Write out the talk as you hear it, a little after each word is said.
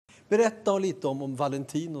Berätta lite om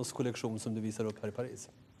Valentinos kollektion som du visar upp här i Paris.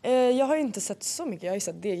 Jag har inte sett så mycket, jag har ju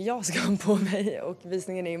sett det jag ska ha på mig och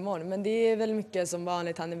visningen är imorgon. Men det är väl mycket som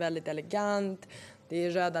vanligt, han är väldigt elegant, det är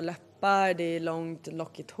röda läppar, det är långt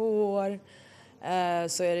lockigt hår.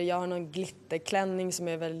 Så är det, jag har någon glitterklänning som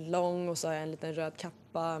är väldigt lång och så har jag en liten röd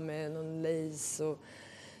kappa med någon lace.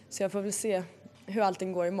 Så jag får väl se hur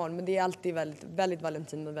allting går imorgon. Men det är alltid väldigt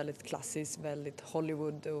Valentino, väldigt klassiskt, väldigt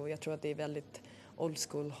Hollywood och jag tror att det är väldigt old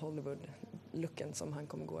school Hollywood-looken som han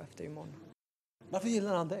kommer gå efter imorgon. Varför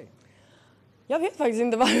gillar han dig? Jag vet faktiskt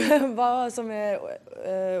inte vad som är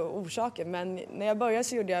orsaken, men när jag började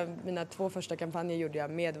så gjorde jag mina 2 första kampanjer gjorde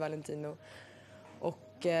jag med Valentino.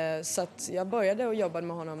 Och så att jag började och jobbade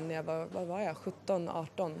med honom när jag var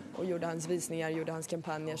 17-18 och gjorde hans visningar, gjorde hans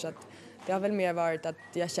kampanjer, så att det har väl mer varit att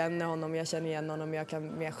jag känner honom, jag känner igen honom, jag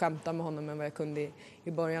kan mer skämta med honom än vad jag kunde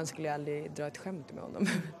i början skulle jag aldrig dra ett skämt med honom.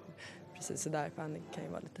 Precis så där, för han kan ju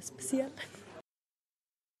vara lite speciell.